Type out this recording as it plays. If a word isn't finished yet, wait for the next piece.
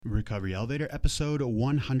Recovery Elevator, episode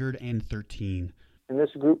 113. And this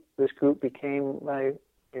group became my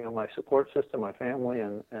support system, my family,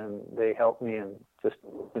 and they helped me in just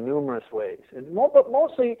numerous ways. But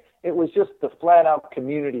mostly, it was just the flat-out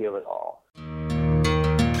community of it all.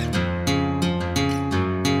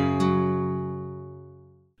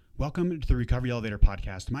 Welcome to the Recovery Elevator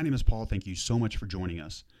podcast. My name is Paul. Thank you so much for joining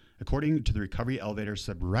us. According to the Recovery Elevator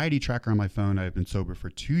sobriety tracker on my phone, I have been sober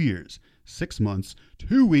for 2 years, 6 months,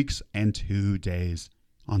 2 weeks, and 2 days.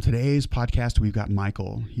 On today's podcast, we've got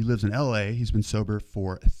Michael. He lives in LA. He's been sober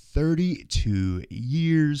for 32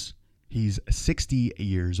 years. He's 60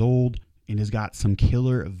 years old and has got some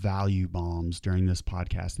killer value bombs during this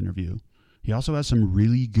podcast interview. He also has some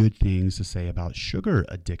really good things to say about sugar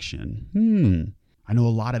addiction. I know a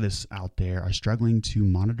lot of us out there are struggling to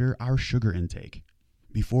monitor our sugar intake.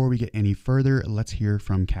 Before we get any further, let's hear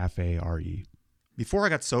from Cafe RE. Before I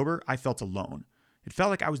got sober, I felt alone. It felt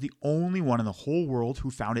like I was the only one in the whole world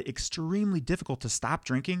who found it extremely difficult to stop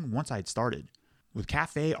drinking once I had started. With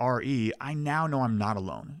Cafe RE, I now know I'm not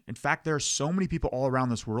alone. In fact, there are so many people all around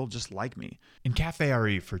this world just like me. In Cafe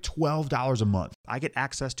RE, for $12 a month, I get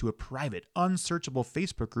access to a private, unsearchable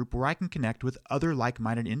Facebook group where I can connect with other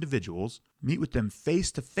like-minded individuals, meet with them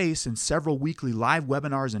face-to-face in several weekly live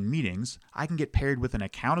webinars and meetings. I can get paired with an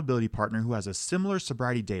accountability partner who has a similar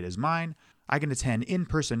sobriety date as mine. I can attend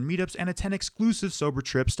in-person meetups and attend exclusive sober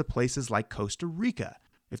trips to places like Costa Rica.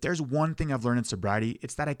 If there's one thing I've learned in sobriety,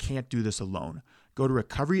 it's that I can't do this alone. Go to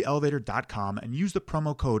recoveryelevator.com and use the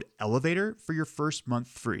promo code ELEVATOR for your first month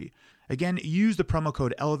free. Again, use the promo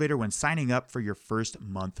code ELEVATOR when signing up for your first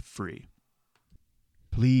month free.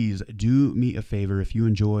 Please do me a favor if you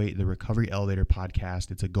enjoy the Recovery Elevator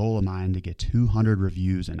podcast. It's a goal of mine to get 200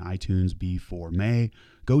 reviews in iTunes before May.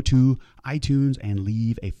 Go to iTunes and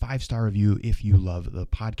leave a 5-star review if you love the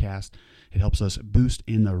podcast. It helps us boost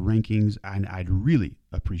in the rankings, and I'd really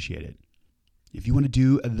appreciate it. If you want to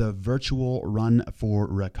do the virtual Run for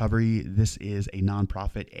Recovery, this is a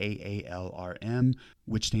nonprofit AALRM,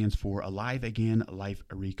 which stands for Alive Again Life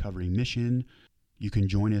Recovery Mission. You can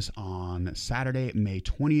join us on Saturday, May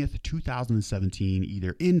 20th, 2017,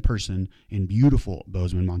 either in person in beautiful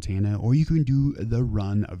Bozeman, Montana, or you can do the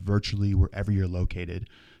run virtually wherever you're located.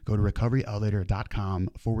 Go to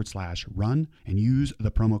recoveryelevator.com/run and use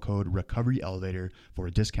the promo code recoveryelevator for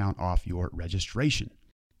a discount off your registration.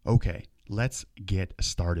 Okay, let's get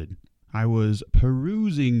started. I was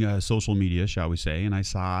perusing social media, shall we say, and I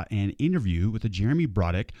saw an interview with Jeremy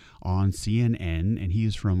Broderick on CNN, and he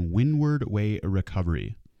is from Windward Way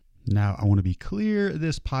Recovery. Now, I want to be clear,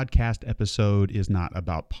 this podcast episode is not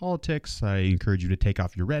about politics. I encourage you to take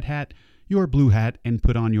off your red hat, your blue hat, and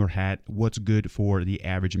put on your hat, what's good for the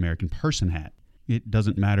average American person hat. It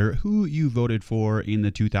doesn't matter who you voted for in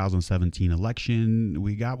the 2017 election.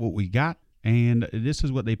 We got what we got, and this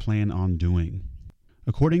is what they plan on doing.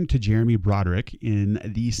 According to Jeremy Broderick in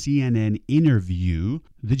the CNN interview,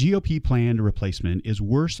 the GOP planned replacement is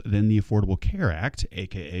worse than the Affordable Care Act,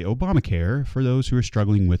 aka Obamacare, for those who are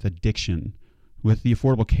struggling with addiction. With the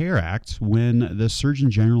Affordable Care Act, when the Surgeon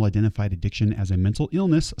General identified addiction as a mental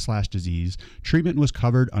illness/disease, treatment was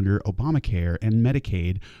covered under Obamacare and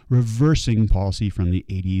Medicaid, reversing policy from the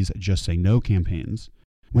 80s Just Say No campaigns.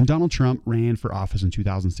 When Donald Trump ran for office in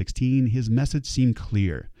 2016, his message seemed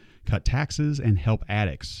clear: cut taxes and help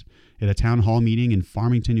addicts. At a town hall meeting in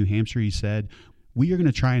Farmington, New Hampshire, he said, "We are going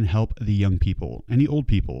to try and help the young people and the old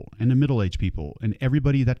people and the middle-aged people and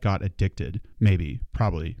everybody that got addicted. Maybe,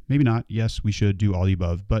 probably, maybe not. Yes, we should do all the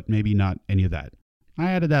above, but maybe not any of that."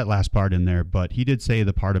 I added that last part in there, but he did say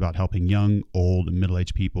the part about helping young, old, and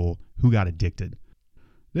middle-aged people who got addicted.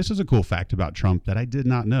 This is a cool fact about Trump that I did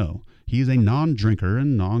not know. He is a non-drinker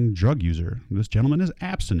and non-drug user. This gentleman is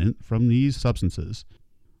abstinent from these substances.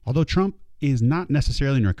 Although Trump is not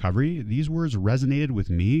necessarily in recovery, these words resonated with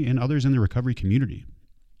me and others in the recovery community.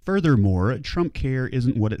 Furthermore, Trump care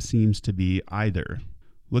isn't what it seems to be either.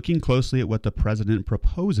 Looking closely at what the president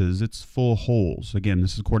proposes, it's full of holes. Again,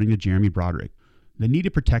 this is according to Jeremy Broderick. The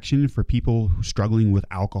needed protection for people struggling with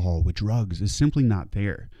alcohol, with drugs, is simply not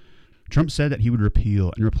there. Trump said that he would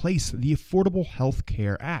repeal and replace the Affordable Health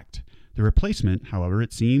Care Act. The replacement, however,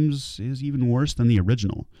 it seems, is even worse than the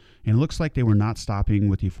original, and it looks like they were not stopping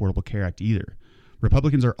with the Affordable Care Act either.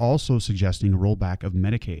 Republicans are also suggesting a rollback of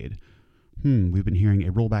Medicaid. We've been hearing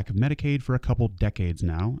a rollback of Medicaid for a couple decades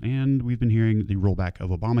now, and we've been hearing the rollback of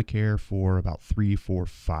Obamacare for about 3, 4,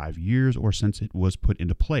 5 years, or since it was put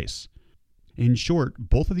into place. In short,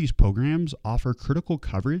 both of these programs offer critical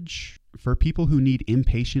coverage for people who need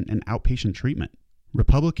inpatient and outpatient treatment.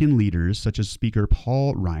 Republican leaders, such as Speaker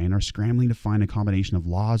Paul Ryan, are scrambling to find a combination of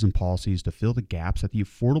laws and policies to fill the gaps that the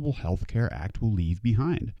Affordable Health Care Act will leave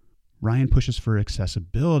behind. Ryan pushes for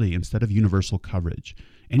accessibility instead of universal coverage.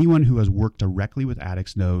 Anyone who has worked directly with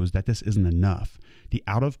addicts knows that this isn't enough. The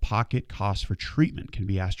out-of-pocket costs for treatment can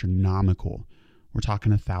be astronomical. We're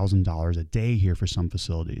talking $1,000 a day here for some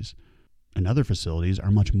facilities. And other facilities are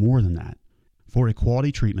much more than that. For a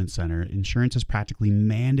quality treatment center, insurance is practically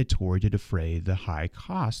mandatory to defray the high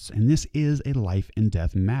costs, and this is a life and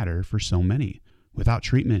death matter for so many. Without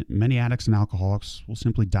treatment, many addicts and alcoholics will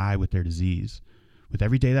simply die with their disease. With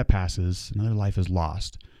every day that passes, another life is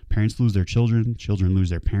lost. Parents lose their children, children lose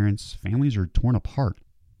their parents, families are torn apart.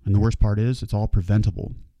 And the worst part is, it's all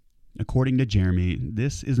preventable. According to Jeremy,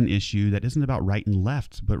 this is an issue that isn't about right and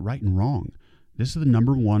left, but right and wrong. This is the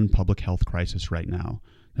number one public health crisis right now.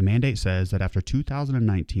 The mandate says that after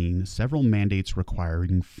 2019, several mandates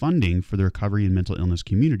requiring funding for the recovery and mental illness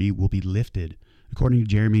community will be lifted. According to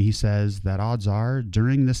Jeremy, he says that odds are,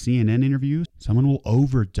 during the CNN interview, someone will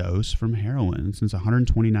overdose from heroin, since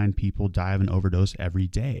 129 people die of an overdose every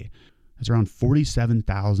day. That's around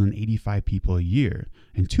 47,085 people a year,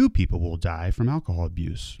 and 2 people will die from alcohol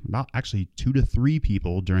abuse. About actually 2 to 3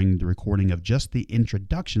 people during the recording of just the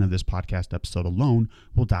introduction of this podcast episode alone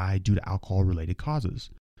will die due to alcohol-related causes.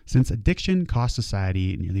 Since addiction costs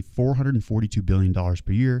society nearly $442 billion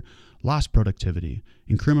per year, lost productivity,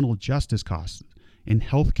 in criminal justice costs, in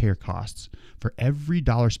healthcare costs. For every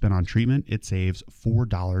dollar spent on treatment, it saves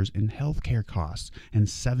 $4 in healthcare costs and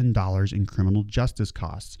 $7 in criminal justice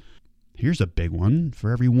costs. Here's a big one.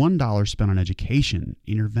 For every $1 spent on education,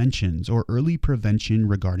 interventions, or early prevention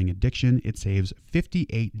regarding addiction, it saves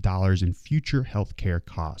 $58 in future healthcare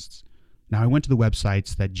costs. Now, I went to the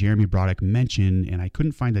websites that Jeremy Broddick mentioned, and I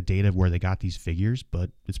couldn't find the data of where they got these figures, but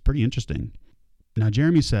it's pretty interesting. Now,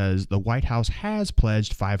 Jeremy says the White House has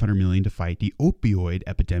pledged $500 million to fight the opioid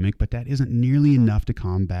epidemic, but that isn't nearly enough to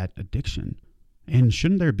combat addiction. And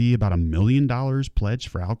shouldn't there be about $1 million pledged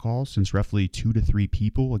for alcohol, since roughly 2 to 3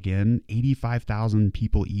 people, again, 85,000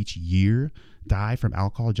 people each year, die from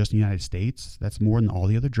alcohol just in the United States? That's more than all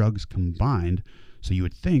the other drugs combined. So you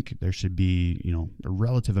would think there should be, a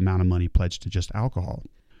relative amount of money pledged to just alcohol.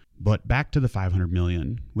 But back to the $500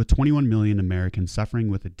 million. With 21 million Americans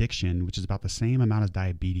suffering with addiction, which is about the same amount as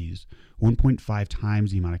diabetes, 1.5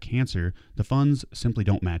 times the amount of cancer, the funds simply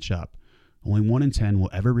don't match up. Only 1 in 10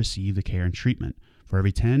 will ever receive the care and treatment. For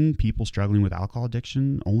every 10 people struggling with alcohol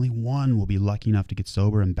addiction, only 1 will be lucky enough to get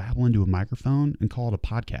sober and babble into a microphone and call it a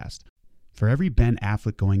podcast. For every Ben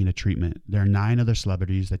Affleck going into treatment, there are 9 other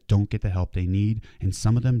celebrities that don't get the help they need, and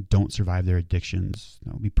some of them don't survive their addictions.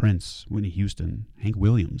 That would be Prince, Whitney Houston, Hank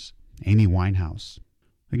Williams, Amy Winehouse.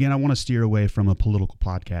 Again, I want to steer away from a political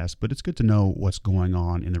podcast, but it's good to know what's going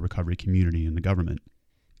on in the recovery community and the government.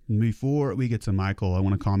 And before we get to Michael, I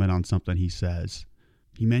want to comment on something he says.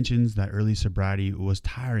 He mentions that early sobriety was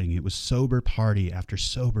tiring. It was sober party after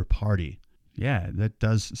sober party. Yeah, that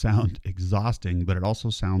does sound exhausting, but it also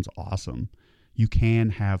sounds awesome. You can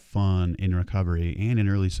have fun in recovery and in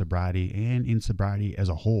early sobriety and in sobriety as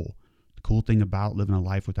a whole. The cool thing about living a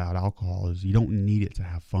life without alcohol is you don't need it to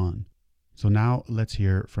have fun. So now let's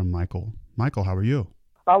hear from Michael. Michael, how are you?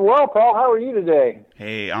 I'm well, Paul. How are you today?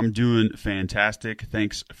 Hey, I'm doing fantastic.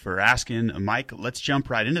 Thanks for asking. Mike, let's jump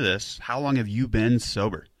right into this. How long have you been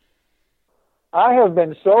sober? I have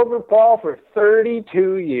been sober, Paul, for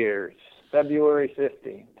 32 years. February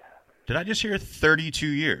 15th. Did I just hear 32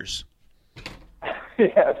 years?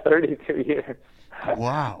 Yeah, 32 years.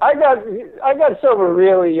 Wow. I got sober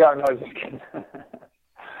really young. No, I was just kidding.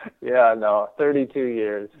 Yeah, no, 32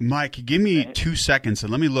 years. Mike, give me 2 seconds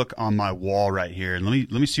and let me look on my wall right here and let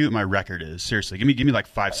me see what my record is. Seriously, give me like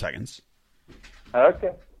 5 seconds.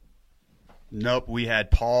 Okay. Nope, we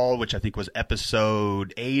had Paul, which I think was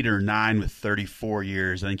episode 8 or 9 with 34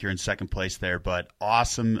 years. I think you're in second place there, but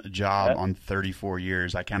awesome job on 34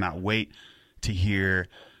 years. I cannot wait to hear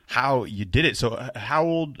how you did it. So how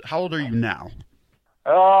old are you now?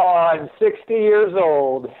 Oh, I'm 60 years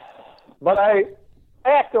old, but I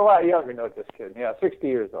act a lot younger. No, just kidding. Yeah, 60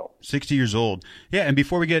 years old. 60 years old. Yeah, and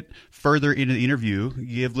before we get further into the interview,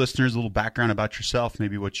 give listeners a little background about yourself,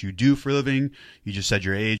 maybe what you do for a living. You just said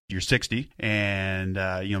your age, you're 60, and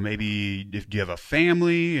maybe if you have a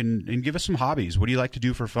family, and give us some hobbies. What do you like to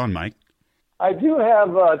do for fun, Mike? I do have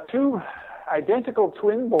 2 identical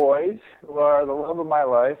twin boys who are the love of my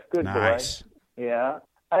life. Good nice. Boys. Yeah.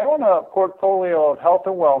 I own a portfolio of health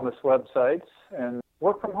and wellness websites and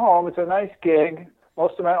work from home. It's a nice gig.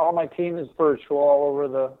 All my team is virtual all over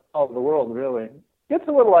the world, really. Gets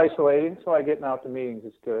a little isolating, so I getting out to meetings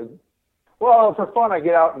is good. Well, for fun, I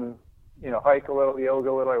get out and hike a little, yoga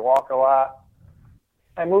a little, I walk a lot.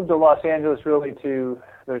 I moved to Los Angeles really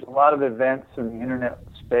there's a lot of events in the internet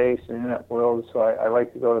space and internet world, so I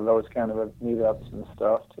like to go to those kind of meetups and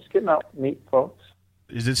stuff. Just getting out and meet folks.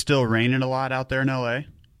 Is it still raining a lot out there in LA?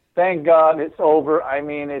 Thank God it's over. I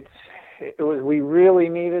mean, we really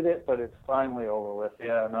needed it, but it's finally over with.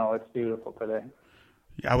 Yeah, no, it's beautiful today.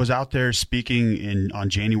 I was out there speaking on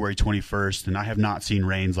January 21st, and I have not seen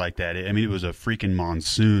rains like that. I mean, it was a freaking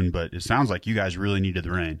monsoon, but it sounds like you guys really needed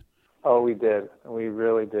the rain. Oh, we did. We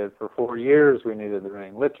really did. For 4 years, we needed the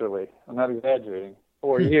rain. Literally. I'm not exaggerating.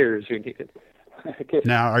 4 years we needed.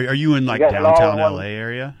 Now, are you in like downtown LA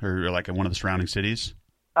area or like in one of the surrounding cities?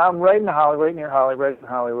 I'm right near Hollywood,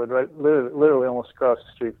 literally almost across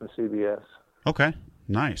the street from CBS. Okay,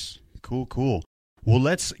 nice. Cool. Well,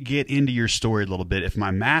 let's get into your story a little bit. If my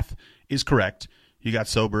math is correct, you got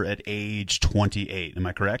sober at age 28. Am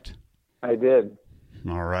I correct? I did.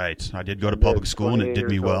 All right. I did go to public school, and it did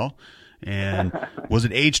me well. And was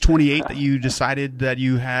it age 28 that you decided that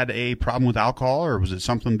you had a problem with alcohol, or was it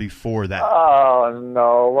something before that? Oh,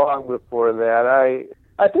 no, long before that.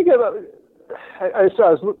 I think I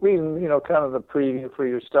was reading, kind of the preview for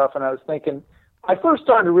your stuff, and I was thinking, I first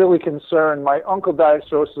started really concerned. My uncle died of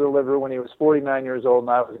cirrhosis of the liver when he was 49 years old, and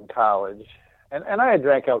I was in college. And I had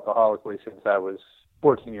drank alcoholically since I was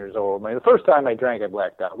 14 years old. The first time I drank, I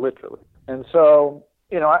blacked out, literally. And so,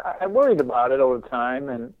 I worried about it over time,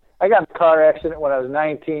 and I got in a car accident when I was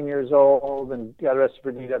 19 years old and got arrested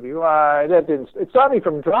for DWI. It stopped me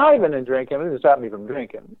from driving and drinking. It didn't stop me from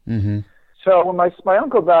drinking. Mm-hmm. So when my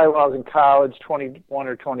uncle died while I was in college, 21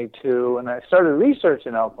 or 22, and I started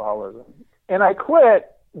researching alcoholism. And I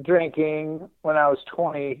quit drinking when I was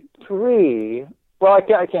 23. Well, I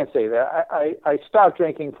can't say that. I stopped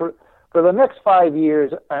drinking for the next 5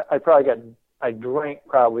 years. I drank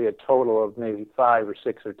probably a total of maybe 5 or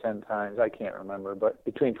 6 or 10 times. I can't remember, but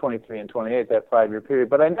between 23 and 28, that 5-year period.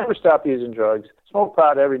 But I never stopped using drugs. Smoked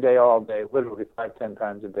pot every day, all day, literally 5-10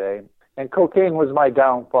 times a day. And cocaine was my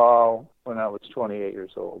downfall when I was 28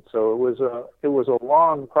 years old. So it was a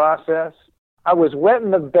long process. I was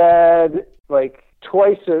wetting the bed like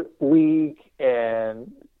twice a week,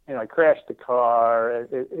 and I crashed the car.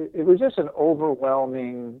 It was just an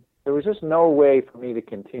overwhelming. There was just no way for me to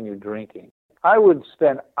continue drinking. I would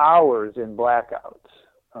spend hours in blackouts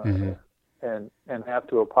and have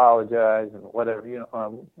to apologize and whatever.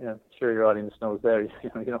 I'm sure your audience knows that.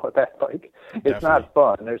 You know what that's like. It's Definitely. Not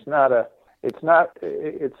fun.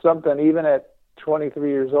 It's something. Even at 23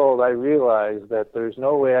 years old, I realized that there's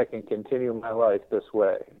no way I can continue my life this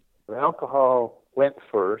way. The alcohol went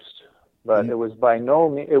first, but it was by no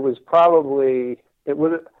means. It was probably. It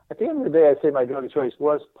would. At the end of the day, I'd say my drug of choice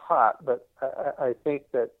was pot, but I think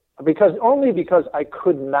that because I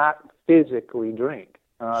could not physically drink.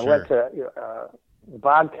 I went to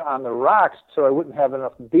vodka on the rocks so I wouldn't have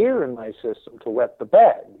enough beer in my system to wet the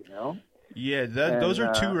bed. Yeah, those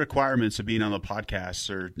are two requirements of being on the podcast,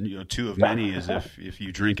 or two of many, is if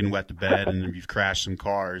you drink and wet the bed and you've crashed some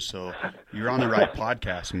cars. So you're on the right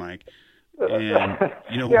podcast, Mike. And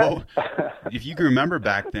if you can remember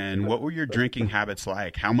back then, what were your drinking habits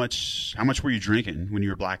like? How much were you drinking when you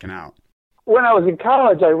were blacking out? When I was in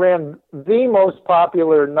college, I ran the most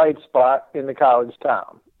popular night spot in the college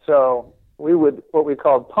town. So we would what we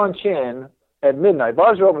called punch in at midnight.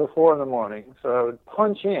 Bars were open at 4 a.m, so I would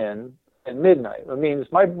punch in at midnight. It means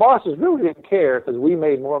my bosses really didn't care because we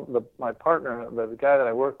made more. My partner, the guy that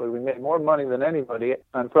I worked with, we made more money than anybody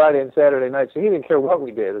on Friday and Saturday nights. So he didn't care what we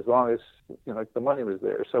did as long as the money was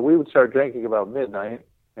there. So we would start drinking about midnight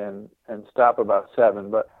and stop about 7.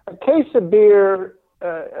 But a case of beer,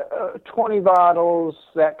 20 bottles,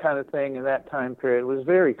 that kind of thing in that time period was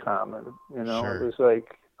very common. Sure. It was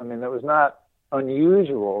like that was not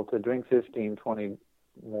unusual to drink 15, 20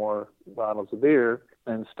 more bottles of beer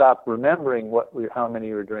and stop remembering how many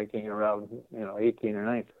you were drinking around 18 or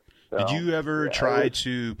 19. So, did you ever try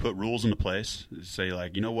to put rules into place? Say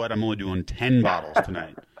like, you know what, I'm only doing 10 bottles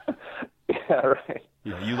tonight. Yeah, right.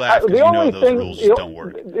 Yeah, you laugh because those rules just don't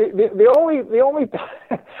work. The only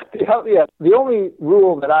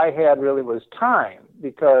rule that I had really was time,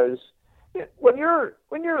 because when you're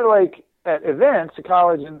like at events, at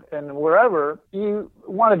college and wherever, you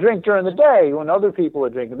want to drink during the day when other people are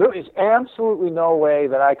drinking. There is absolutely no way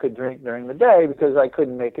that I could drink during the day because I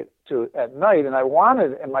couldn't make it to at night, and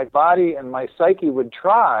and my body and my psyche would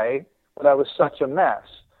try, but I was such a mess.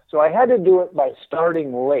 So I had to do it by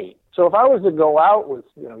starting late. So if I was to go out with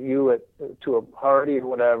you to a party or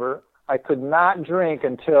whatever, I could not drink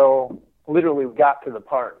until literally we got to the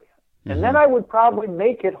party. And then I would probably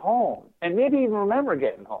make it home and maybe even remember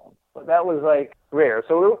getting home. but that was like rare.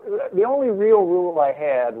 So the only real rule I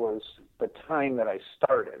had was the time that I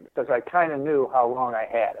started, because I kind of knew how long I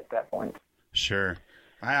had at that point. Sure.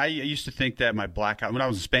 I used to think that my blackout, when I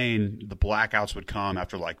was in Spain, the blackouts would come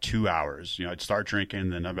after like 2 hours. You know, I'd start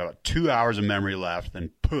drinking, then about 2 hours of memory left,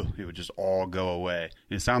 then poof, it would just all go away.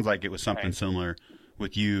 And it sounds like it was something similar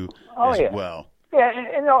with you as well. Yeah, and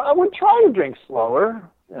you know, I would try to drink slower,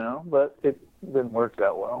 you know, but it didn't work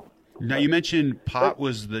that well. Now, you mentioned pot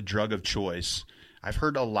was the drug of choice. I've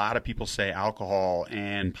heard a lot of people say alcohol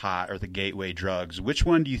and pot are the gateway drugs. Which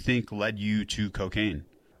one do you think led you to cocaine?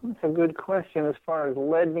 That's a good question. As far as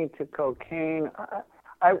led me to cocaine,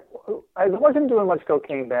 I wasn't doing much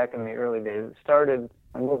cocaine back in the early days. It started,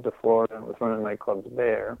 I moved to Florida and was running nightclubs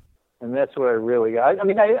there, and that's where I really got, I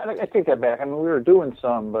mean, I take that back. I mean, we were doing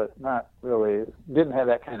some, but not really, didn't have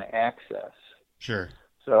that kind of access. Sure.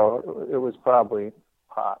 So it was probably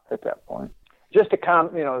pot at that point. Just to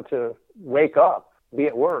to wake up, be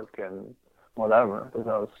at work and whatever, because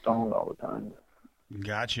I was stoned all the time.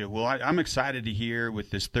 Gotcha. Well, I'm excited to hear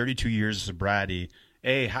with this 32 years of sobriety,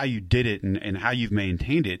 how you did it and how you've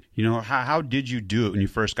maintained it. You know, how did you do it when you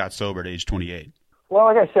first got sober at age 28? Well,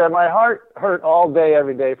 like I said, my heart hurt all day,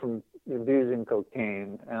 every day from abusing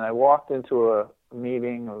cocaine. And I walked into a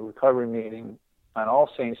recovery meeting on All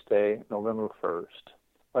Saints Day, November 1st.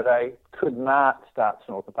 But I could not stop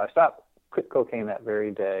smoking pot. I quit cocaine that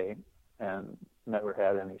very day and never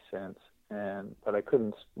had any since. But I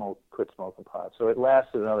couldn't quit smoking pot. So it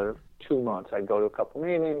lasted another 2 months. I'd go to a couple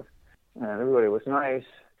meetings, and everybody was nice.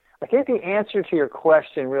 I think the answer to your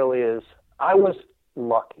question really is I was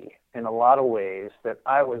lucky in a lot of ways that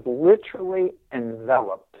I was literally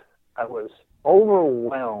enveloped. I was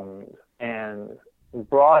overwhelmed and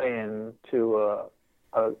brought in to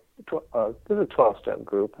there's a 12-step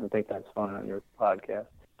group, I think that's fine on your podcast,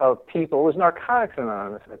 of people. It was Narcotics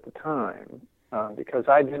Anonymous at the time. Because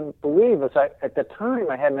I didn't believe this. At the time,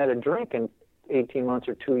 I hadn't had a drink in 18 months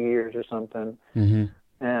or 2 years or something. Mm-hmm.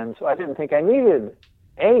 And so I didn't think I needed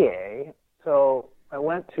AA. So I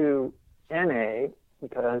went to NA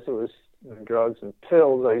because it was drugs and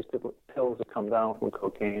pills. I used to put pills to come down from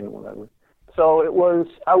cocaine and whatever. So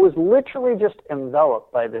I was literally just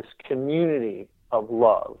enveloped by this community of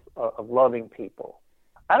love, of loving people.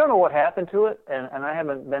 I don't know what happened to it, and I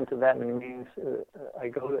haven't been to that many meetings. I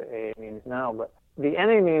go to AA meetings now, but the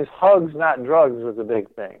NA meetings, hugs, not drugs, was a big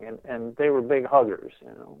thing, and they were big huggers, you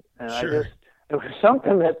know. And sure. It was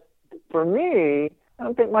something that, for me, I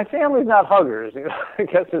don't think my family's not huggers. You know, I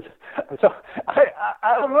guess it's so.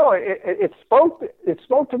 I don't know. It spoke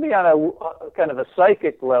to me on a kind of a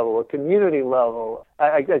psychic level, a community level.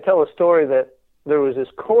 I tell a story that there was this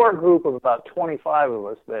core group of about 25 of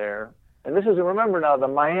us there. And this is, remember now, the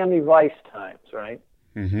Miami Vice times, right?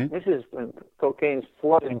 Mm-hmm. This is when cocaine's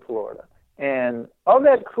flooding Florida. And of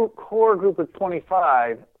that core group of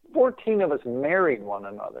 25, 14 of us married one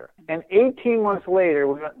another. And 18 months later,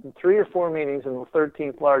 we went to 3 or 4 meetings in the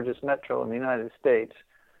 13th largest metro in the United States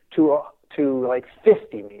to like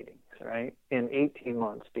 50 meetings, right, in 18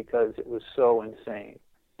 months because it was so insane.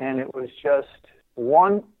 And it was just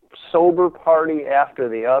one sober party after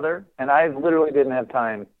the other. And I literally didn't have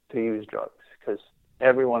time to use drugs because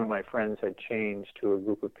every one of my friends had changed to a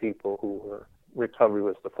group of people who were recovery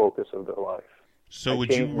was the focus of their life. So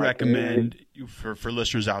would you recommend, for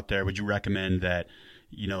listeners out there, would you recommend that,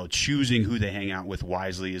 you know, choosing who they hang out with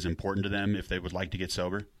wisely is important to them if they would like to get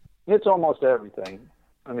sober? It's almost everything.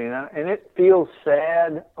 I mean, and it feels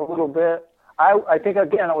sad a little bit. I think,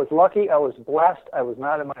 again, I was lucky. I was blessed. I was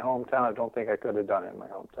not in my hometown. I don't think I could have done it in my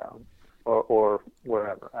hometown or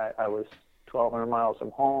wherever. I was 1,200 miles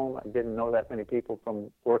from home. I didn't know that many people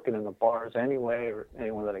from working in the bars anyway, or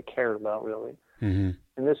anyone that I cared about really. Mm-hmm.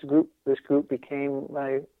 And this group became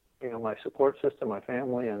my support system, my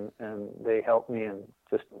family, and they helped me in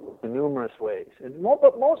just numerous ways.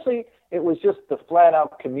 But mostly it was just the flat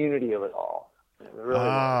out community of it all.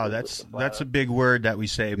 That's a big word that we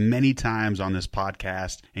say many times on this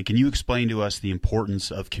podcast. And can you explain to us the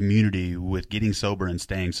importance of community with getting sober and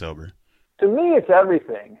staying sober? To me, it's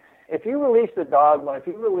everything. If you release the dogma, if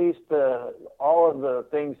you release all of the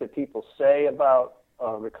things that people say about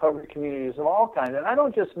recovery communities of all kinds, and I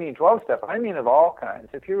don't just mean drug stuff, I mean of all kinds.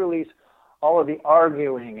 If you release all of the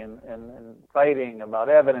arguing and fighting about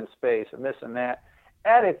evidence-based and this and that,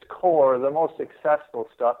 at its core, the most successful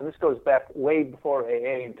stuff, and this goes back way before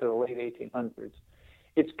AA into the late 1800s,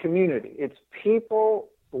 it's community. It's people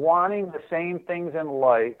wanting the same things in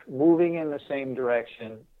life, moving in the same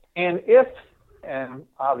direction. And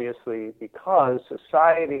obviously because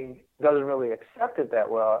society doesn't really accept it that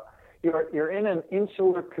well, you're in an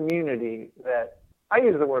insular community that I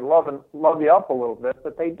use the word love you up a little bit,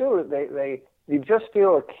 but they do. You just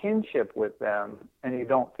feel a kinship with them, and you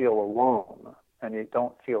don't feel alone, and you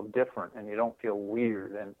don't feel different, and you don't feel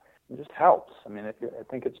weird, and it just helps. I mean, I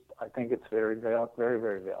think it's very, very,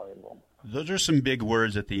 very valuable. Those are some big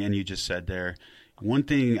words at the end you just said there. One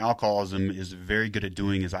thing alcoholism is very good at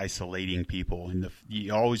doing is isolating people, and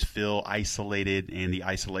you always feel isolated, and the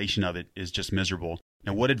isolation of it is just miserable.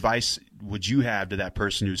 Now, what advice would you have to that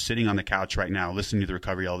person who's sitting on the couch right now listening to the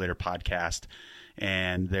Recovery Elevator podcast,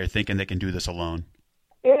 and they're thinking they can do this alone?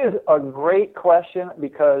 It is a great question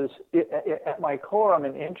because at my core, I'm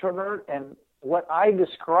an introvert, and what I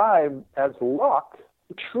describe as luck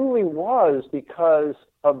truly was because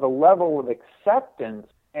of the level of acceptance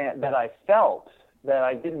that I felt, that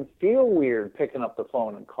I didn't feel weird picking up the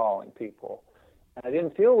phone and calling people. And I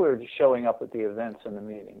didn't feel weird showing up at the events and the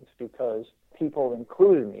meetings because people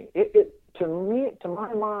included me. To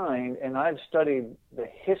my mind, and I've studied the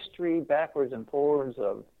history backwards and forwards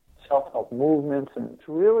of self-help movements, and it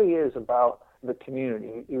really is about the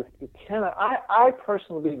community. You cannot. I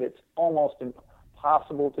personally believe it's almost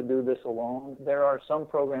impossible to do this alone. There are some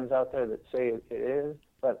programs out there that say it is,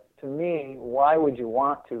 but to me, why would you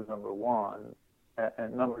want to? Number one,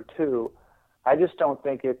 and number two, I just don't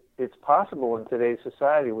think it's possible in today's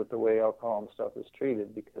society with the way alcohol and stuff is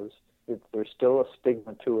treated, because there's still a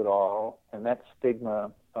stigma to it all, and that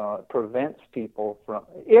stigma prevents people from,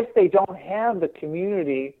 if they don't have the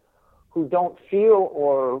community who don't feel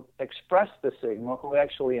or express the stigma, who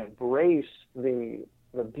actually embrace the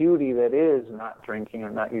beauty that is not drinking or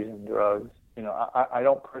not using drugs. You know,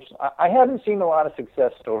 I haven't seen a lot of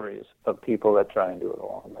success stories of people that try and do it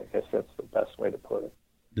alone. I guess that's the best way to put it.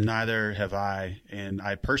 Neither have I, and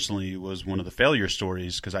I personally was one of the failure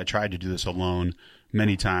stories because I tried to do this alone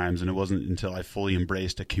many times, and it wasn't until I fully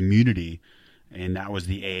embraced a community, and that was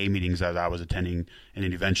the AA meetings that I was attending, and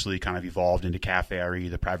it eventually kind of evolved into Cafe RE,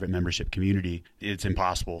 the private membership community. It's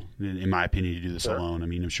impossible, in my opinion, to do this alone. I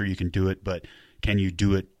mean, I'm sure you can do it, but can you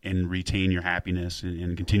do it and retain your happiness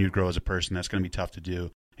and continue to grow as a person? That's going to be tough to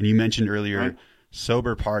do. And you mentioned earlier,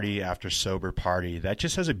 sober party after sober party. That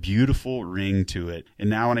just has a beautiful ring to it. And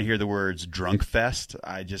now when I hear the words drunk fest,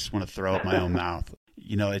 I just want to throw up my own mouth.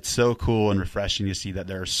 You know, it's so cool and refreshing to see that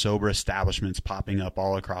there are sober establishments popping up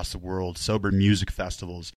all across the world, sober music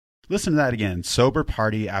festivals. Listen to that again, sober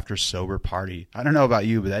party after sober party. I don't know about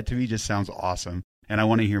you, but that to me just sounds awesome. And I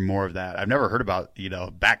want to hear more of that. I've never heard about,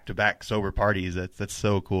 back-to-back sober parties. That's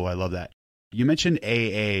so cool. I love that. You mentioned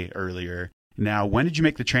AA earlier. Now, when did you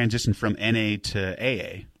make the transition from NA to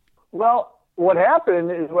AA? Well, what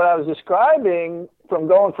happened is what I was describing, from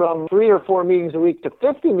going from 3 or 4 meetings a week to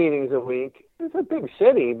 50 meetings a week. It's a big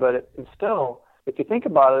city, but it's still, if you think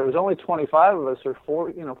about it, there was only 25 of us, or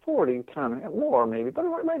 40, kind of more maybe, but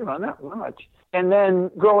right around that much. And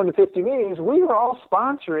then growing to 50 meetings, we were all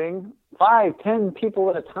sponsoring 5, 10 people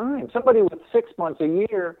at a time. Somebody with 6 months a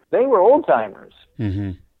year, they were old timers.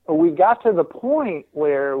 Mm-hmm. We got to the point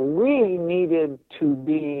where we needed to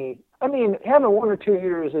be, having 1 or 2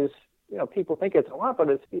 years is, people think it's a lot, but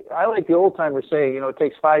I like the old timers saying, it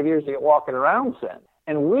takes 5 years to get walking around then.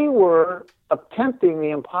 And we were attempting the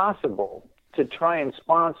impossible to try and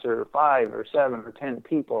sponsor 5 or 7 or 10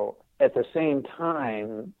 people at the same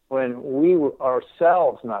time when we were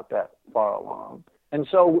ourselves not that far along. And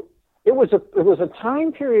so it was a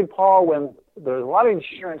time period, Paul, when there was a lot of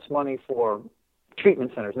insurance money for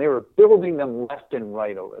treatment centers, and they were building them left and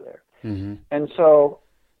right over there. Mm-hmm. And so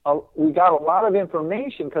we got a lot of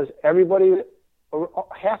information because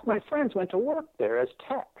half my friends went to work there as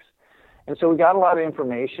techs. And so we got a lot of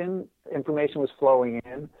information. Information was flowing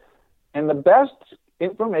in. And the best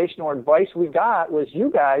information or advice we got was,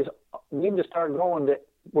 you guys need to start going to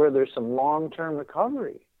where there's some long-term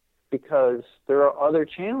recovery, because there are other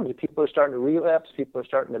challenges. People are starting to relapse. People are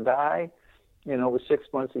starting to die, with 6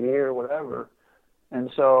 months a year or whatever.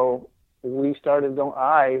 And so we started going,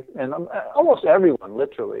 and almost everyone,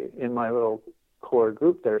 literally, in my little core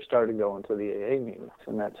group there started going to the AA meetings,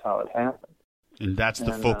 and that's how it happened. And that's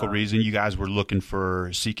the focal reason you guys were looking for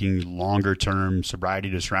seeking longer-term sobriety,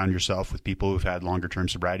 to surround yourself with people who've had longer-term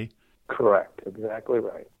sobriety? Correct. Exactly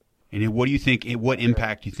right. And what do you think, what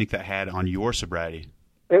impact do you think that had on your sobriety?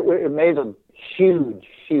 It made a huge,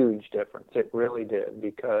 huge difference. It really did,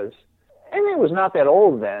 because it was not that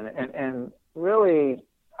old then. And really,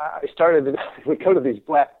 I started to go to these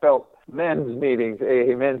black belt men's meetings,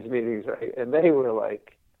 AA men's meetings, right? And they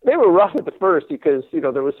were rough at the first, because,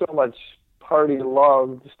 there was so much party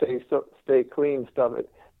love, stay clean stuff.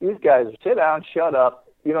 These guys, sit down, shut up.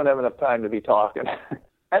 You don't have enough time to be talking.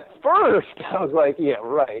 At first, I was like, yeah,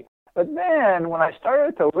 right. But then when I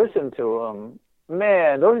started to listen to them,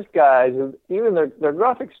 man, those guys, even their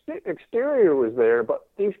gruff exterior was there, but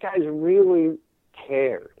these guys really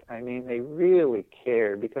cared. I mean, they really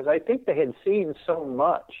cared because I think they had seen so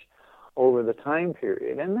much over the time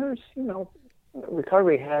period. And there's,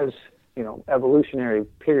 recovery has, evolutionary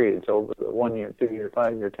periods over the 1 year, 2 year,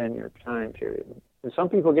 5 year, 10-year time period. And some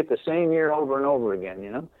people get the same year over and over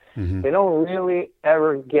again, Mm-hmm. They don't really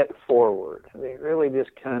ever get forward. They really just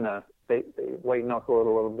kind of, they white knuckle it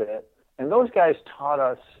a little bit. And those guys taught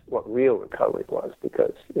us what real recovery was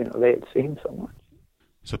because, they had seen so much.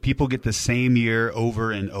 So people get the same year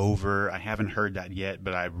over and over. I haven't heard that yet,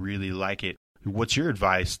 but I really like it. What's your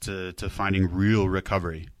advice to finding real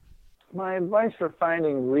recovery? My advice for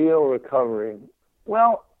finding real recovery,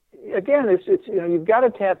 well, again, it's you've got to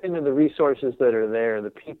tap into the resources that are there, the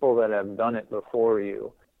people that have done it before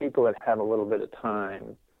you, people that have a little bit of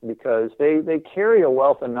time, because they carry a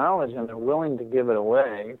wealth of knowledge and they're willing to give it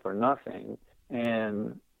away for nothing.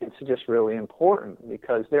 And it's just really important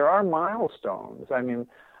because there are milestones. I mean,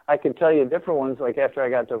 I could tell you different ones, like after I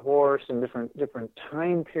got divorced and different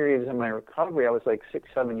time periods in my recovery. I was like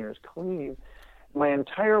 6-7 years clean. My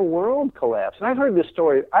entire world collapsed. And I've heard this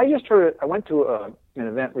story. I just heard it. I went to an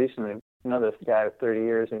event recently, another guy of 30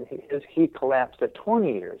 years, and he collapsed at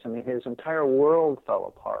 20 years. I mean, his entire world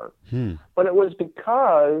fell apart. But it was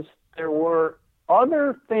because there were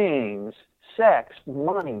other things, sex,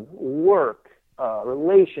 money, work,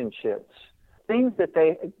 relationships, things that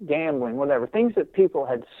gambling, whatever, things that people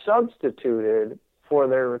had substituted for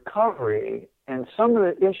their recovery, and some of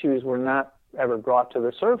the issues were not ever brought to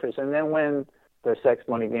the surface. And then when the sex,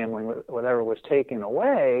 money, gambling, whatever was taken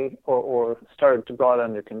away or started to brought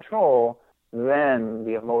under control, then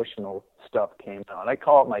the emotional stuff came out. I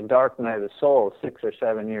call it my dark night of the soul, 6 or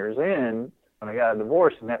 7 years in, when I got a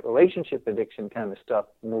divorce, and that relationship addiction kind of stuff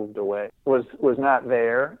moved away, was not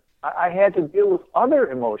there. I had to deal with other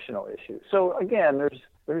emotional issues. So again,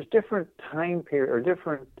 there's different time period or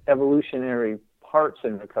different evolutionary parts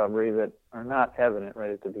in recovery that are not evident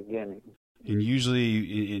right at the beginning. And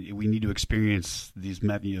usually we need to experience these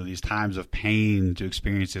times of pain to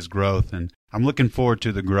experience this growth. And I'm looking forward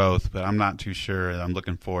to the growth, but I'm not too sure I'm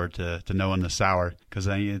looking forward to knowing the sour, because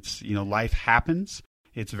it's, life happens.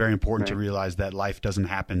 It's very important to realize that life doesn't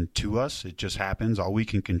happen to us. It just happens. All we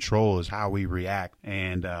can control is how we react.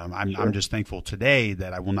 And I'm just thankful today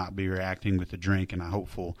that I will not be reacting with the drink, and I'm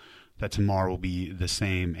hopeful that tomorrow will be the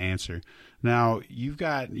same answer. Now, you've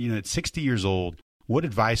got, at 60 years old, what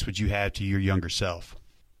advice would you have to your younger self?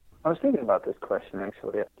 I was thinking about this question,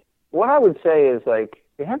 actually. What I would say is,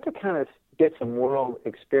 you have to kind of get some world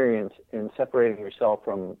experience in separating yourself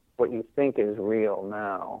from what you think is real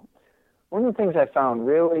now. One of the things I found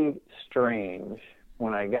really strange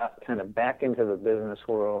when I got kind of back into the business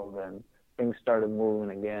world and things started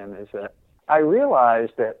moving again is that I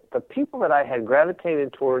realized that the people that I had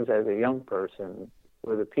gravitated towards as a young person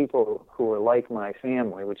were the people who were like my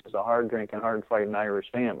family, which is a hard-drinking, hard-fighting Irish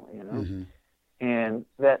family, Mm-hmm. And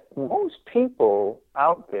that most people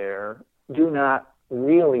out there do not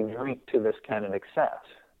really drink to this kind of excess.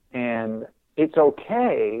 And it's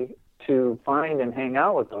okay to find and hang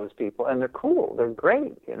out with those people, and they're cool, they're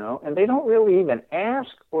great, and they don't really even ask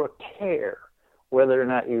or care whether or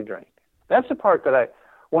not you drink. That's the part that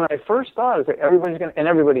when I first thought, is that everybody's going to, and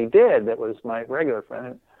everybody did, that was my regular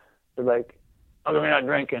friend, they're like, "Oh, we're not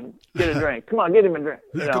drinking. Get a drink. Come on, get him a drink."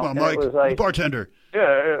 Come on, Mike, the bartender.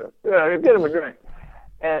 Yeah, get him a drink.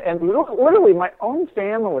 And literally, my own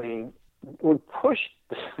family would push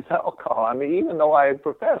alcohol. I mean, even though I had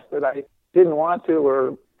professed that I didn't want to,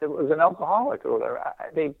 or it was an alcoholic or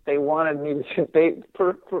whatever, they wanted me to,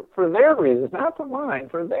 for their reasons, not for mine,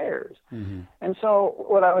 for theirs. Mm-hmm. And so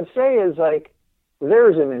what I would say is,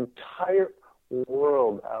 there's an entire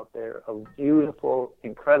world out there of beautiful,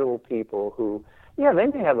 incredible people who, they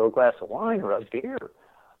may have a glass of wine or a beer,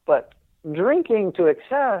 but drinking to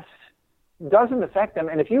excess doesn't affect them.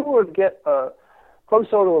 And if you were to get a club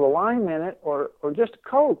soda with a lime in it or just a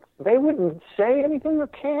Coke, they wouldn't say anything or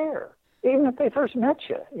care, even if they first met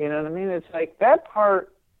you. You know what I mean? It's that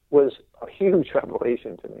part was a huge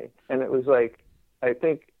revelation to me. And it was I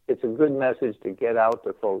think it's a good message to get out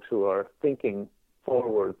to folks who are thinking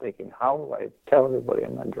forward, thinking, how do I tell everybody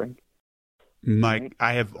I'm not drinking? Mike,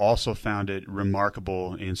 I have also found it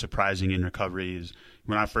remarkable and surprising in recovery is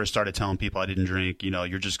when I first started telling people I didn't drink,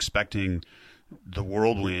 you're just expecting the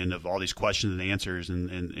whirlwind of all these questions and answers,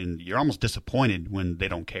 and you're almost disappointed when they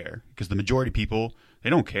don't care, because the majority of people,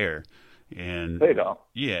 they don't care. And they don't.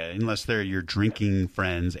 Yeah, unless they're your drinking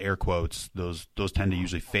friends, air quotes, those tend to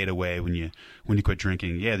usually fade away when you quit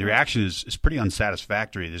drinking. Yeah, the reaction is pretty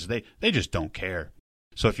unsatisfactory. They just don't care.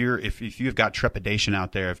 So if you've got trepidation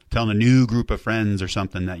out there, if telling a new group of friends or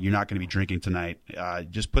something that you're not going to be drinking tonight,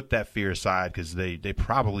 just put that fear aside, because they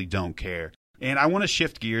probably don't care. And I want to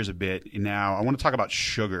shift gears a bit now. I want to talk about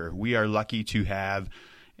sugar. We are lucky to have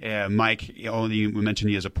Mike. We mentioned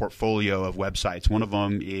he has a portfolio of websites. One of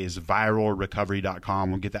them is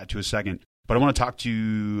viralrecovery.com. We'll get that to a second. But I want to talk to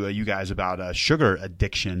you guys about sugar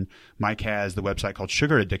addiction. Mike has the website called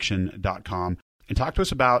sugaraddiction.com. And talk to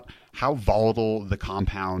us about how volatile the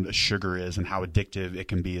compound sugar is and how addictive it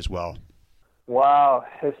can be as well. Wow,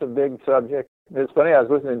 it's a big subject. It's funny, I was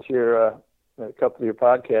listening to a couple of your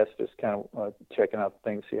podcasts, just kind of checking out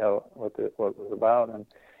things, see what it was about. And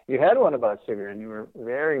you had one about sugar, and you were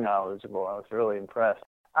very knowledgeable. I was really impressed.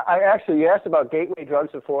 You asked about gateway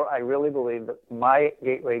drugs before. I really believe that my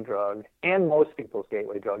gateway drug and most people's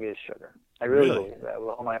gateway drug is sugar. I really believe that with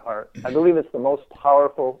all my heart. I believe it's the most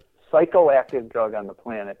powerful psychoactive drug on the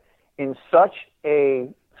planet in such a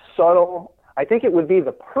subtle, I think it would be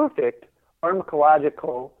the perfect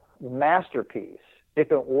pharmacological masterpiece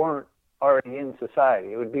if it weren't already in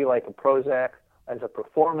society. It would be like a Prozac as a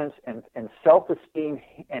performance and self-esteem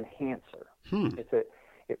enhancer.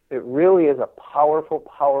 It really is a powerful,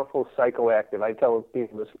 powerful psychoactive. I tell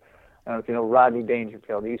people this, I don't know if you know Rodney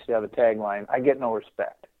Dangerfield, he used to have a tagline, I get no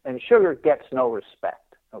respect. And sugar gets no respect.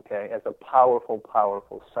 Okay, as a powerful,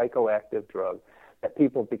 powerful psychoactive drug that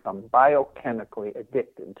people become biochemically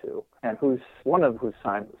addicted to, and one of whose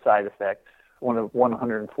side effects, one of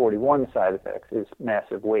 141 side effects, is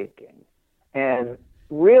massive weight gain. And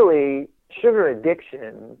really, sugar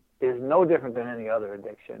addiction is no different than any other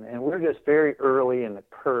addiction, and we're just very early in the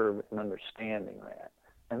curve in understanding that.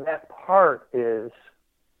 And that part is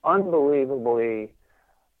unbelievably,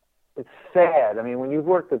 it's sad. I mean, when you've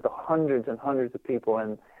worked with the hundreds and hundreds of people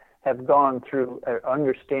and have gone through,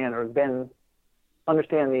 understand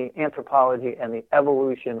the anthropology and the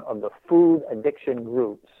evolution of the food addiction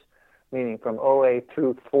groups, meaning from OA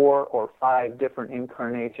through 4 or 5 different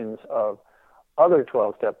incarnations of other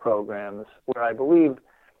 12-step programs, where I believe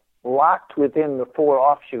locked within the 4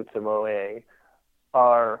 offshoots of OA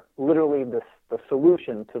are literally the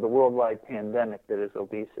solution to the worldwide pandemic that is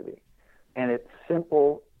obesity. And it's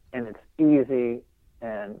simple, and it's easy,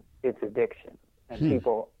 and it's addiction. And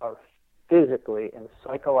people are physically and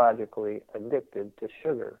psychologically addicted to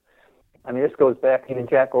sugar. I mean, this goes back, even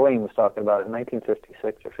Jack LaLanne was talking about it in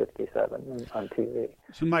 1956 or 57 on TV.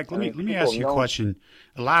 So, Mike, let me ask you a question.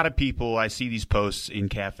 A lot of people, I see these posts in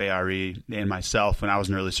Cafe RE, and myself, when I was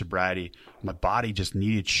in early sobriety, my body just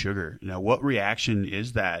needed sugar. You know, what reaction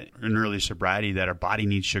is that in early sobriety that our body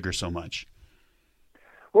needs sugar so much?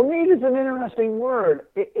 Well, need is an interesting word.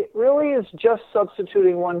 It really is just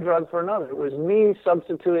substituting one drug for another. It was me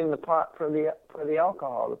substituting the pot for the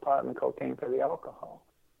alcohol, the pot and the cocaine for the alcohol.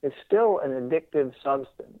 It's still an addictive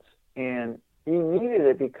substance, and you needed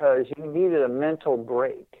it because you needed a mental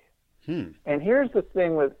break. And here's the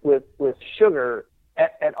thing with sugar.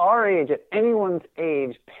 At our age, at anyone's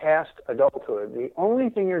age past adulthood, the only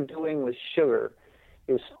thing you're doing with sugar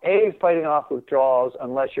is A, fighting off withdrawals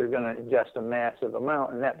unless you're going to ingest a massive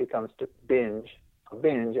amount, and that becomes to binge,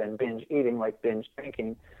 and binge eating like binge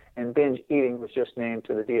drinking. And binge eating was just named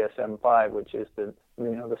to the DSM-5, which is the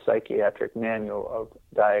psychiatric manual of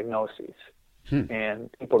diagnoses. And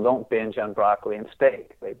people don't binge on broccoli and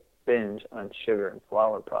steak. They binge on sugar and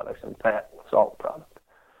flour products and fat and salt products.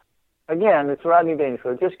 Again, it's Rodney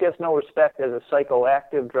Dangerfield. It just gets no respect as a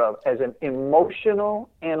psychoactive drug, as an emotional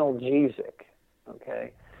analgesic.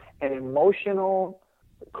 Okay, an emotional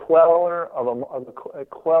queller it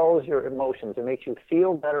quells your emotions. It makes you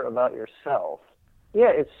feel better about yourself. Yeah,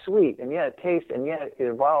 it's sweet, and yeah, it tastes, and yeah, it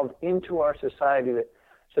evolved into our society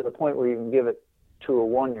to the point where you can give it to a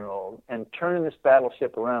 1-year-old. And turning this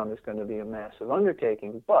battleship around is going to be a massive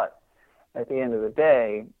undertaking. But at the end of the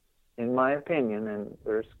day, in my opinion, and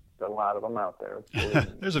there's a lot of them out there.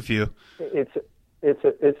 There's a few. It's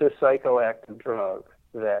a psychoactive drug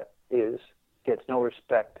that gets no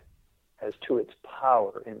respect as to its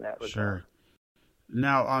power in that regard. Sure.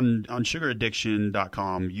 Now on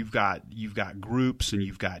sugaraddiction.com, you've got groups and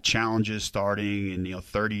you've got challenges starting and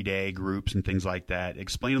 30-day groups and things like that.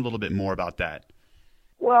 Explain a little bit more about that.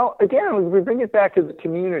 Well, again, we bring it back to the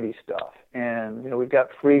community stuff, and we've got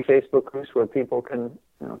free Facebook groups where people can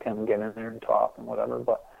get in there and talk and whatever.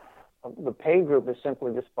 But the paid group is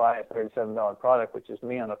simply just buy a $37 product, which is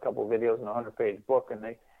me on a couple of videos and a 100-page book,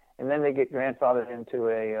 and then they get grandfathered into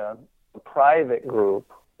a private group.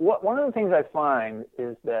 One of the things I find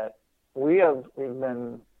is that we've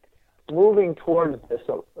been moving towards this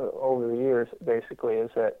over the years. Basically, is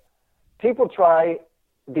that people try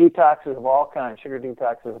detoxes of all kinds, sugar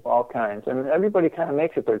detoxes of all kinds. And everybody kind of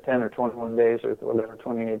makes it their 10 or 21 days or whatever,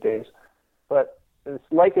 28 days. But it's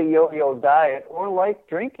like a yo-yo diet, or like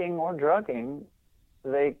drinking or drugging.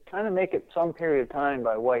 They kind of make it some period of time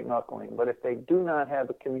by white knuckling. But if they do not have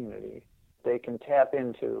a community they can tap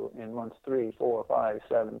into in months 3, 4, 5,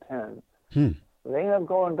 7, 10, they end up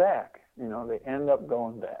going back. They end up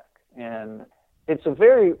going back. And it's a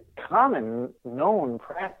very common, known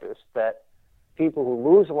practice that people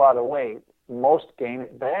who lose a lot of weight, most gain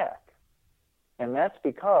it back. And that's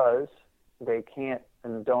because they can't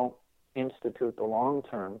and don't institute the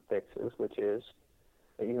long-term fixes, which is,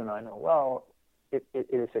 that you and I know well, it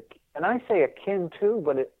is, and I say akin to,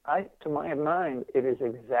 but to my mind, it is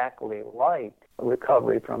exactly like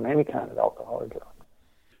recovery from any kind of alcohol or drug.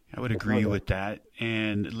 I would agree with that.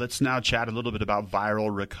 And let's now chat a little bit about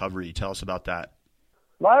viral recovery. Tell us about that.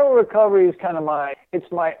 Viral recovery is kind of my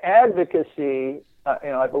advocacy.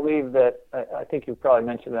 I believe that, I think you probably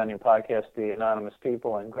mentioned it on your podcast, the Anonymous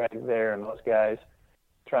People and Greg there and those guys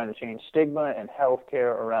trying to change stigma and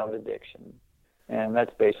healthcare around addiction. And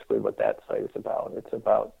that's basically what that site is about. It's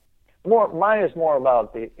about mine is more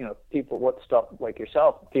about the, people, what stuff like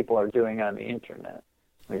yourself, people are doing on the internet.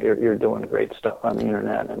 Like you're doing great stuff on the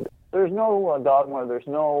internet, and there's no dogma.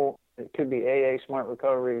 It could be AA, Smart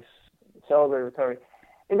Recovery, Celebrate Recovery.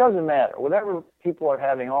 It doesn't matter. Whatever people are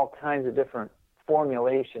having, all kinds of different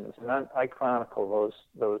formulations, and I chronicle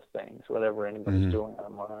those things, whatever anybody's doing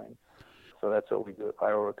online. So that's what we do at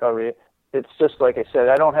Viral Recovery. It's just like I said,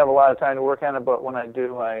 I don't have a lot of time to work on it, but when I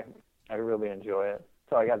do, I really enjoy it.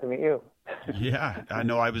 So I got to meet you. Yeah, I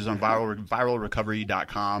know. I was on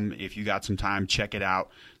viralrecovery.com. If you got some time, check it out.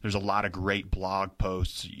 There's a lot of great blog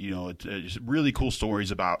posts. It's really cool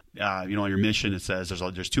stories about, your mission. It says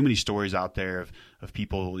there's too many stories out there of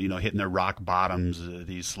people, hitting their rock bottoms,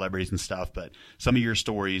 these celebrities and stuff. But some of your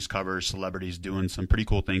stories cover celebrities doing some pretty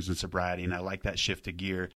cool things in sobriety, and I like that shift of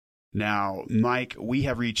gear. Now, Mike, we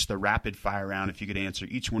have reached the rapid fire round. If you could answer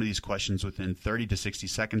each one of these questions within 30 to 60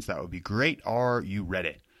 seconds, that would be great. Are you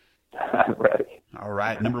ready? I'm ready. All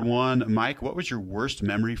right. Number one, Mike, what was your worst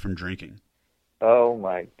memory from drinking? Oh,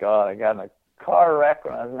 my God. I got in a car wreck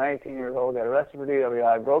when I was 19 years old, got arrested for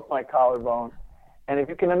DWI, broke my collarbone. And if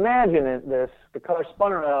you can imagine the car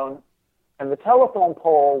spun around, and the telephone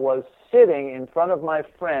pole was sitting in front of my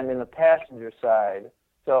friend in the passenger side.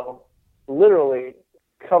 So literally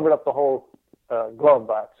covered up the whole glove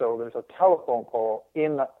box. So there's a telephone pole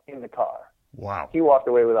in the car. Wow. He walked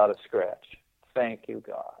away without a scratch. Thank you,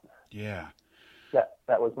 God. Yeah.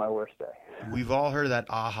 That was my worst day. We've all heard that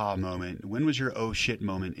aha moment. When was your oh shit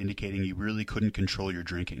moment indicating you really couldn't control your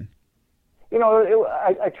drinking?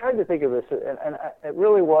 I tried to think of this, and it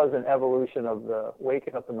really was an evolution of the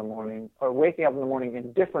waking up in the morning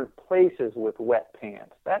in different places with wet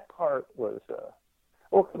pants. That part was...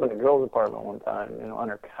 I woke up in the girl's apartment one time, on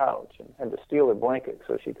her couch, and had to steal her blanket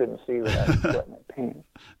so she couldn't see that I was sweating my pants.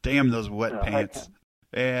 Damn those wet pants.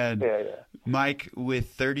 And yeah. Mike, with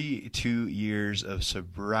 32 years of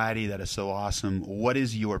sobriety, that is so awesome. What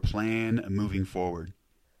is your plan moving forward?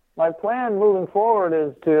 My plan moving forward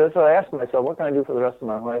that's what I asked myself, what can I do for the rest of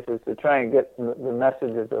my life, is to try and get the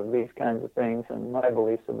messages of these kinds of things and my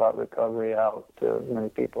beliefs about recovery out to as many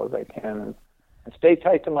people as I can, and stay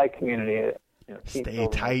tight to my community. Stay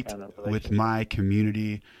tight with my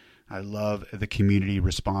community. I love the community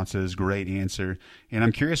responses. Great answer. And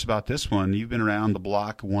I'm curious about this one. You've been around the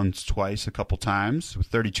block once, twice, a couple times with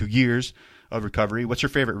 32 years of recovery. What's your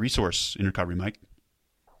favorite resource in recovery, Mike?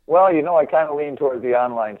 Well, I kind of lean towards the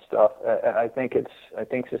online stuff. I think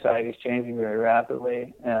society's changing very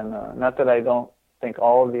rapidly, and not that I don't think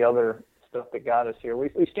all of the other stuff that got us here.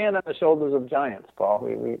 We stand on the shoulders of giants, Paul.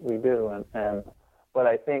 We do, but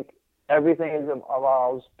I think everything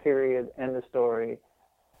evolves, period, end of story,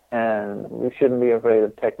 and we shouldn't be afraid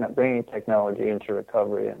of bringing technology into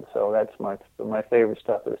recovery. And so that's my favorite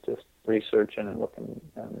stuff is just researching and looking.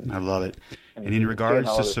 I love it. And in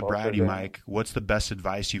regards to sobriety, Mike, what's the best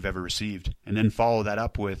advice you've ever received? And then follow that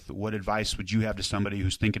up with, what advice would you have to somebody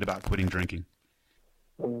who's thinking about quitting drinking?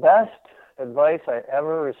 The best advice I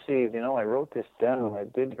ever received, I wrote this down when I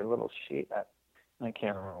did your little sheet. I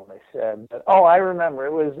can't remember what I said, but I remember.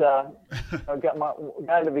 It was a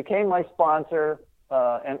guy that became my sponsor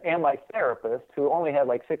and my therapist, who only had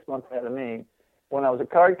like 6 months ahead of me. When I was a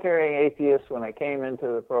card-carrying atheist, when I came into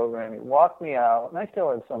the program, he walked me out, and I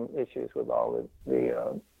still had some issues with all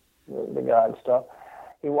the God stuff.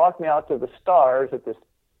 He walked me out to the stars at this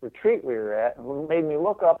retreat we were at, and made me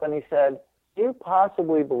look up, and he said, "Do you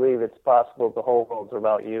possibly believe it's possible the whole world's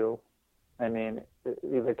about you? I mean,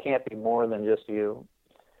 there can't be more than just you."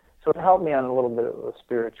 So it helped me on a little bit of a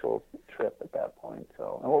spiritual trip at that point.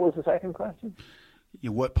 So, and what was the second question?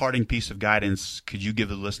 What parting piece of guidance could you give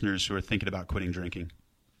the listeners who are thinking about quitting drinking?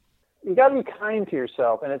 You got to be kind to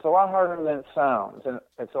yourself, and it's a lot harder than it sounds, and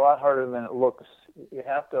it's a lot harder than it looks. You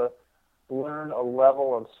have to learn a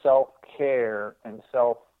level of self-care and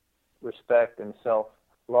self-respect and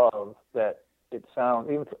self-love that it sounds,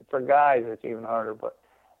 even for guys it's even harder, but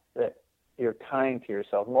that you're kind to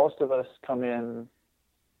yourself. Most of us come in,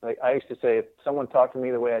 like I used to say, if someone talked to me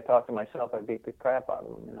the way I talk to myself, I'd beat the crap out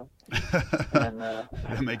of them, you know. And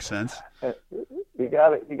that makes sense. You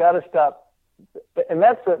gotta stop, and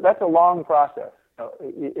that's a long process,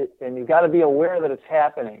 and you got to be aware that it's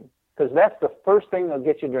happening, because that's the first thing that'll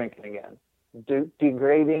get you drinking again.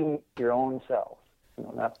 Degrading your own self,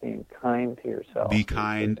 not being kind to yourself. Be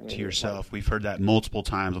kind to yourself. We've heard that multiple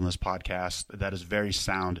times on this podcast. That is very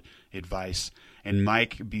sound advice. And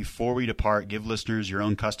Mike, before we depart, give listeners your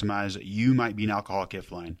own customized "You Might Be an Alcoholic"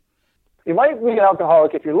 gift line. You might be an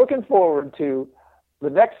alcoholic if you're looking forward to the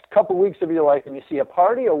next couple weeks of your life and you see a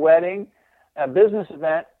party, a wedding, a business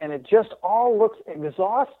event, and it just all looks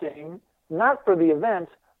exhausting, not for the event,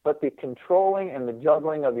 but the controlling and the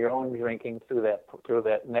juggling of your own drinking through that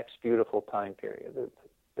next beautiful time period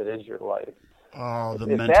that is your life. Oh, the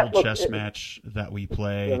mental chess match that we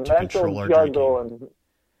play to control our drinking.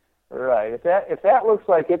 Right. If that looks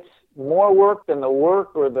like it's more work than the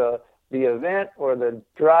work or the event or the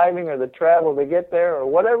driving or the travel to get there or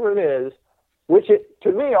whatever it is, which it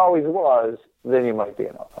to me always was, then you might be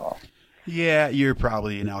an alcoholic. Yeah, you're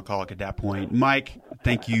probably an alcoholic at that point. Mike,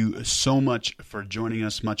 thank you so much for joining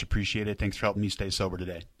us. Much appreciated. Thanks for helping me stay sober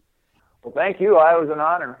today. Well, thank you. It was an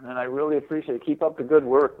honor, and I really appreciate it. Keep up the good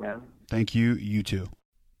work, man. Thank you. You too.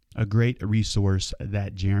 A great resource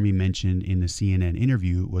that Jeremy mentioned in the CNN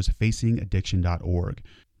interview was facingaddiction.org.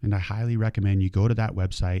 And I highly recommend you go to that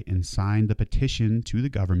website and sign the petition to the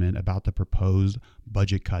government about the proposed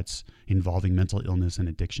budget cuts involving mental illness and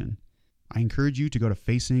addiction. I encourage you to go to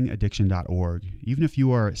facingaddiction.org. Even if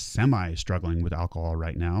you are semi-struggling with alcohol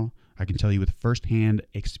right now, I can tell you with firsthand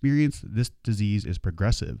experience this disease is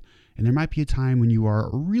progressive, and there might be a time when you are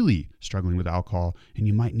really struggling with alcohol and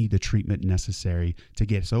you might need the treatment necessary to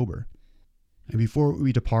get sober. And before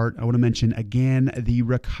we depart, I want to mention again the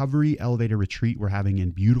Recovery Elevator Retreat we're having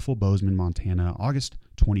in beautiful Bozeman, Montana, August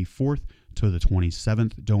 24th to the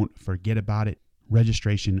 27th. Don't forget about it.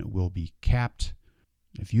 Registration will be capped.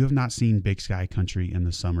 If you have not seen Big Sky Country in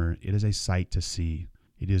the summer, it is a sight to see.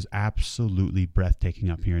 It is absolutely breathtaking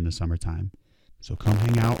up here in the summertime. So come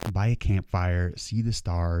hang out by a campfire, see the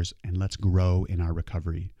stars, and let's grow in our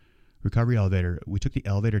recovery. Recovery Elevator, we took the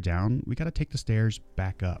elevator down. We got to take the stairs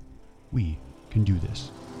back up. We can do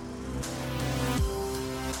this.